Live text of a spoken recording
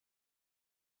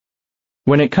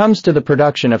When it comes to the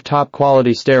production of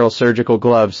top-quality sterile surgical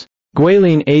gloves,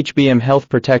 Guilin HBM Health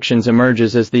Protections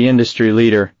emerges as the industry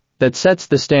leader that sets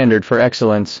the standard for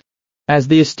excellence. As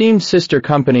the esteemed sister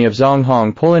company of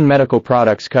Zhonghong Pulin Medical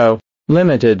Products Co.,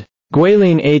 Limited,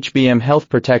 Guilin HBM Health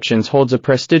Protections holds a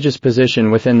prestigious position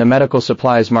within the medical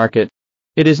supplies market.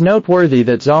 It is noteworthy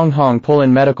that Zhonghong Pulin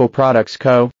Medical Products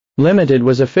Co., Limited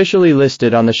was officially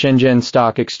listed on the Shenzhen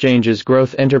Stock Exchange's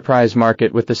Growth Enterprise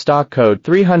Market with the stock code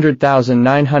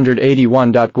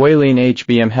 300,981. Guilin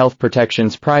HBM Health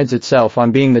Protections prides itself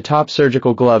on being the top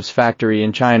surgical gloves factory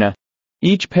in China.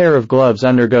 Each pair of gloves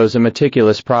undergoes a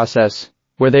meticulous process,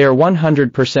 where they are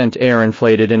 100% air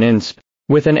inflated and INSP,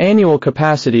 with an annual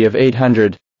capacity of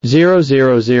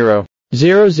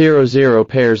 800,000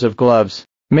 pairs of gloves,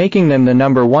 making them the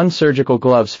 #1 surgical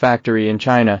gloves factory in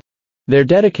China. Their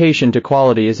dedication to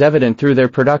quality is evident through their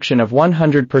production of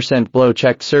 100%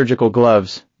 blow-checked surgical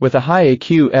gloves, with a high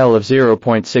AQL of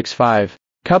 0.65,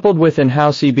 coupled with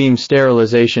in-house E-beam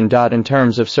sterilization. In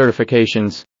terms of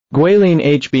certifications, Guilin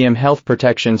HBM Health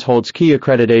Protections holds key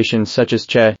accreditations such as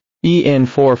CHE, EN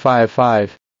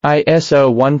 455,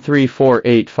 ISO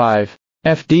 13485,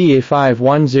 FDA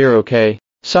 510K,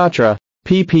 SATRA,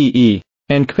 PPE,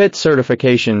 and CPIT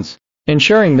certifications,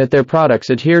 ensuring that their products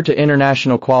adhere to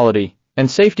international quality and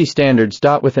safety standards.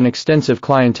 With an extensive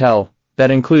clientele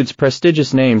that includes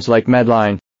prestigious names like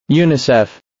Medline,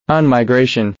 UNICEF,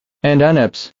 OnMigration, and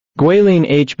UNIPS, Guilin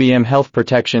HBM Health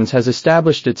Protections has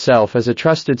established itself as a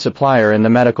trusted supplier in the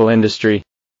medical industry.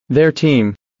 Their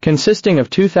team, consisting of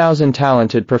 2,000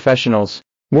 talented professionals,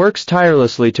 works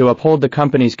tirelessly to uphold the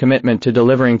company's commitment to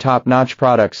delivering top-notch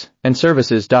products and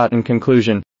services. In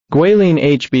conclusion, Guilin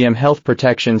HBM Health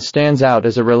Protections stands out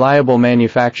as a reliable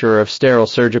manufacturer of sterile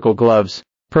surgical gloves,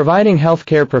 providing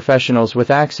healthcare professionals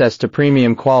with access to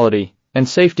premium quality and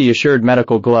safety-assured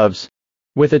medical gloves.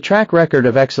 With a track record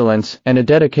of excellence and a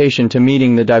dedication to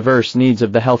meeting the diverse needs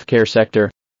of the healthcare sector,